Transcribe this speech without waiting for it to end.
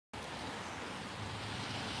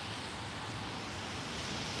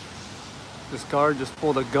This guard just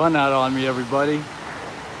pulled a gun out on me, everybody.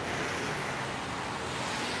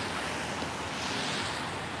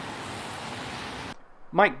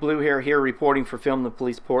 Mike Blue here reporting for Film the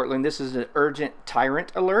Police Portland. This is an urgent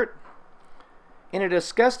tyrant alert. In a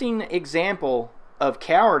disgusting example of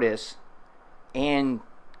cowardice and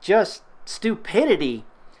just stupidity,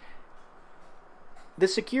 the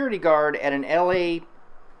security guard at an LA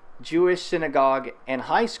Jewish synagogue and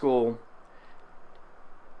high school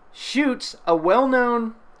shoots a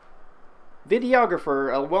well-known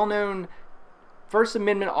videographer, a well-known First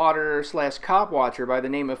Amendment auditor slash cop watcher by the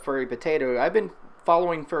name of Furry Potato. I've been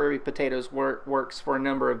following Furry Potato's works for a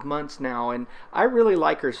number of months now, and I really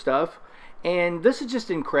like her stuff. And this is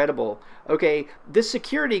just incredible. Okay, this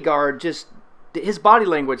security guard just, his body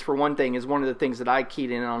language, for one thing, is one of the things that I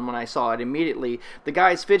keyed in on when I saw it immediately. The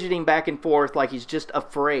guy's fidgeting back and forth like he's just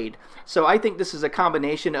afraid. So I think this is a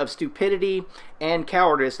combination of stupidity and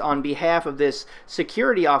cowardice on behalf of this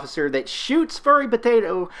security officer that shoots Furry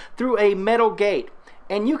Potato through a metal gate.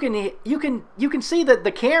 And you can see that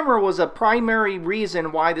the camera was a primary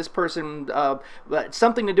reason why this person,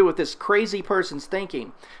 something to do with this crazy person's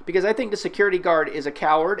thinking. Because I think the security guard is a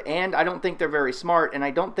coward, and I don't think they're very smart, and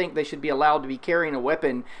I don't think they should be allowed to be carrying a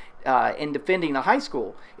weapon in defending a high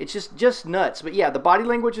school. It's just nuts. But yeah, the body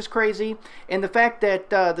language is crazy, and the fact that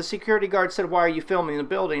the security guard said, "Why are you filming the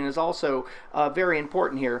building?" is also very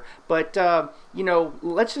important here. But you know,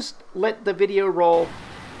 let's just let the video roll,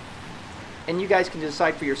 and you guys can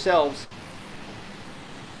decide for yourselves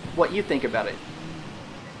what you think about it.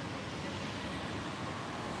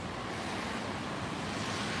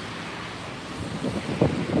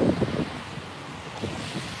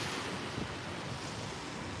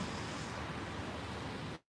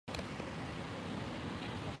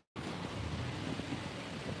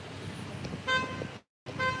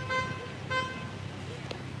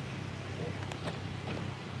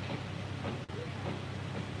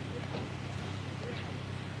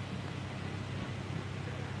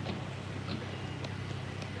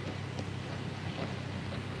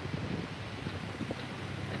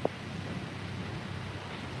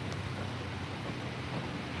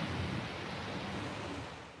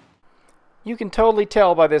 You can totally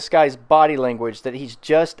tell by this guy's body language that he's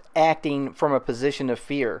just acting from a position of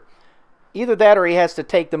fear. Either that or he has to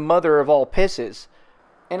take the mother of all pisses.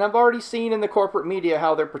 And I've already seen in the corporate media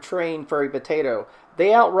how they're portraying Furry Potato.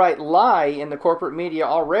 They outright lie in the corporate media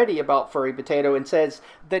already about Furry Potato and says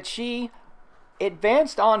that she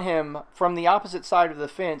advanced on him from the opposite side of the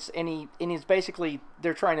fence, and he's basically,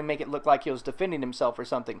 they're trying to make it look like he was defending himself or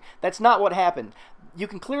something. That's not what happened. You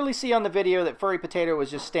can clearly see on the video that Furry Potato was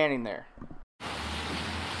just standing there.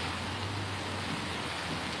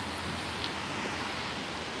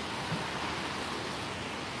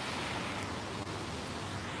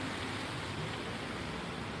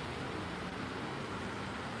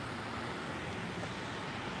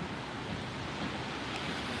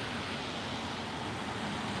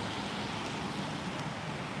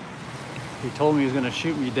 He told me he was going to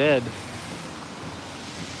shoot me dead.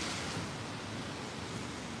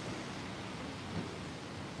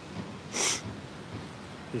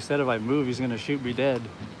 He said if I move, he's going to shoot me dead.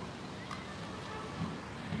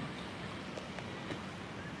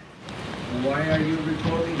 Why are you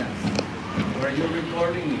recording us? Why are you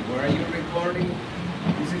recording me? Why are you recording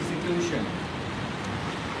this institution?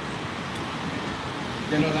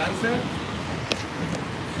 ¿They no answer?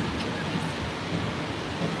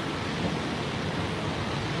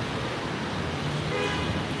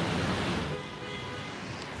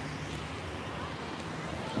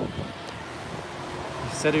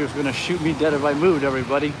 He said he was going to shoot me dead if I moved,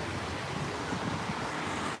 everybody.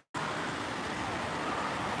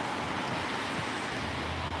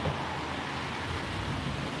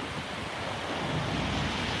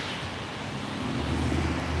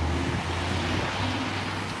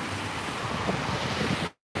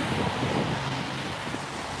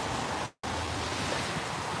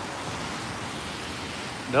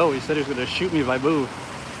 No, he said he was going to shoot me if I moved.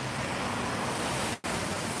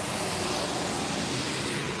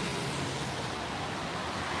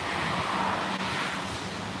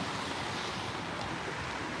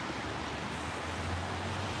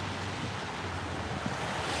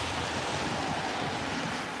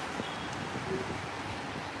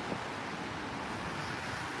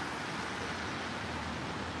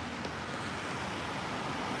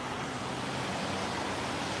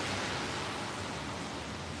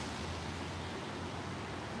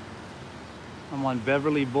 I'm on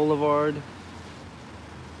Beverly Boulevard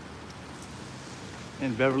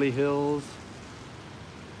in Beverly Hills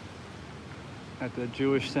at the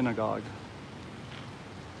Jewish synagogue.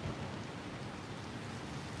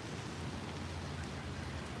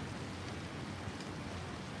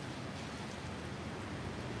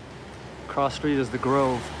 Cross street is the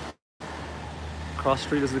Grove. Cross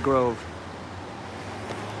street is the Grove.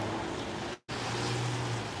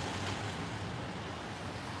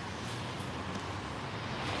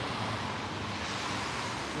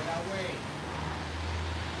 Get away.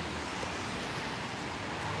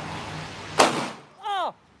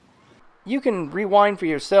 You can rewind for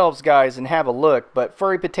yourselves, guys, and have a look, but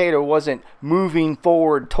Furry Potato wasn't moving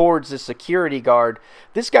forward towards the security guard.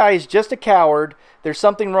 This guy is just a coward. There's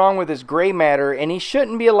something wrong with his gray matter, and he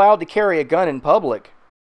shouldn't be allowed to carry a gun in public.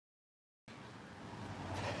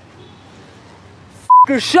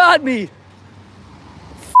 Fucker shot me!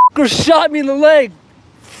 Fucker shot me in the leg!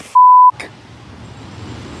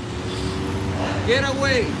 Get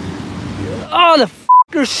away. Oh, the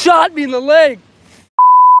fucker shot me in the leg!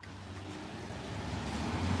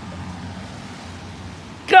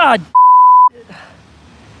 God!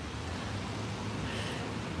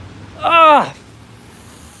 Ah!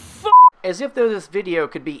 As if though this video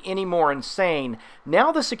could be any more insane,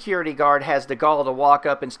 now the security guard has the gall to walk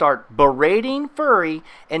up and start berating Furry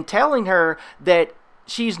and telling her that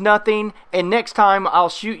she's nothing and next time I'll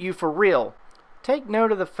shoot you for real. Take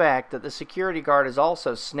note of the fact that the security guard is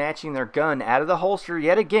also snatching their gun out of the holster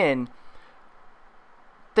yet again,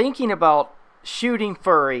 thinking about shooting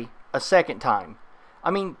Furry a second time.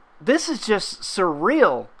 I mean, this is just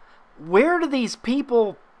surreal. Where do these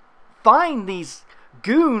people find these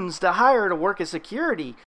goons to hire to work as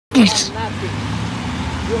security? You have nothing.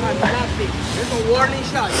 You have nothing. There's a warning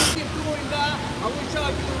shot. You keep doing that, I will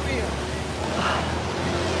charge you real.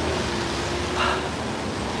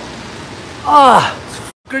 Ah! This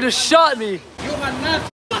fucker just shot me! You have nothing.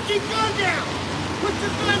 Fucking gun down! Put your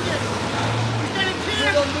gun down! You're gonna kill.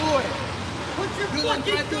 You don't do it. Put your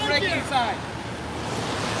fucking gun down! Break inside.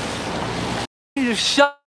 He just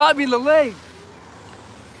shot me in the leg!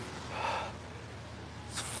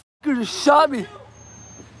 This fucker just shot me!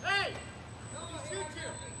 Hey! Let me shoot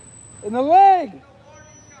you! In the leg!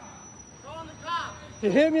 Call the cops! He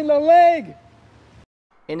hit me in the leg!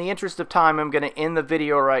 In the interest of time, I'm going to end the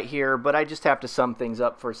video right here, but I just have to sum things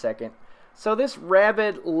up for a second. So this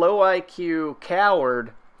rabid, low IQ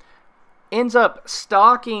coward ends up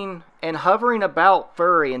stalking and hovering about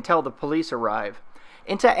Furry until the police arrive.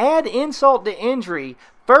 And to add insult to injury,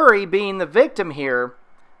 Furry being the victim here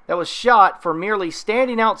that was shot for merely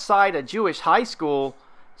standing outside a Jewish high school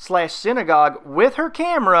 / synagogue with her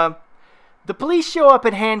camera, the police show up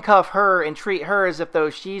and handcuff her and treat her as if though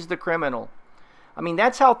she's the criminal. I mean,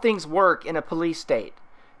 that's how things work in a police state.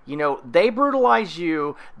 You know, they brutalize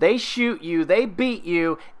you, they shoot you, they beat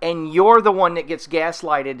you, and you're the one that gets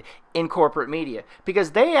gaslighted in corporate media.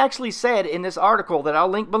 Because they actually said in this article that I'll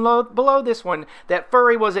link below this one that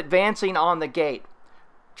Furry was advancing on the gate.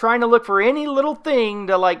 Trying to look for any little thing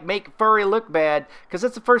to like make Furry look bad, because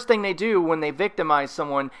that's the first thing they do when they victimize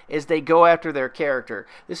someone is they go after their character.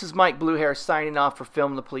 This is Mike Bluehair signing off for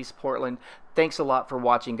Film the Police Portland. Thanks a lot for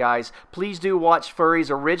watching, guys. Please do watch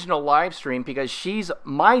Furry's original live stream because she's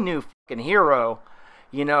my new fucking hero,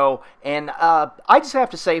 you know. And I just have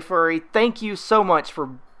to say, Furry, thank you so much for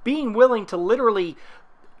being willing to literally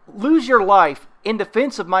lose your life in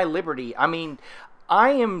defense of my liberty. I mean, I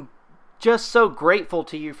am just so grateful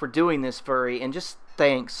to you for doing this, Furry, and just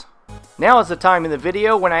thanks. Now is the time in the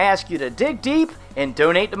video when I ask you to dig deep and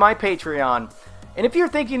donate to my Patreon. And if you're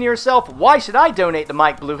thinking to yourself, why should I donate to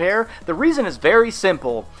Mike Bluehair? The reason is very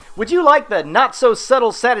simple. Would you like the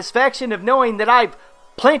not-so-subtle satisfaction of knowing that I've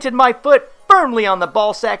planted my foot firmly on the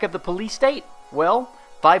ballsack of the police state? Well,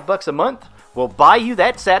 $5 a month will buy you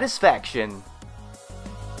that satisfaction.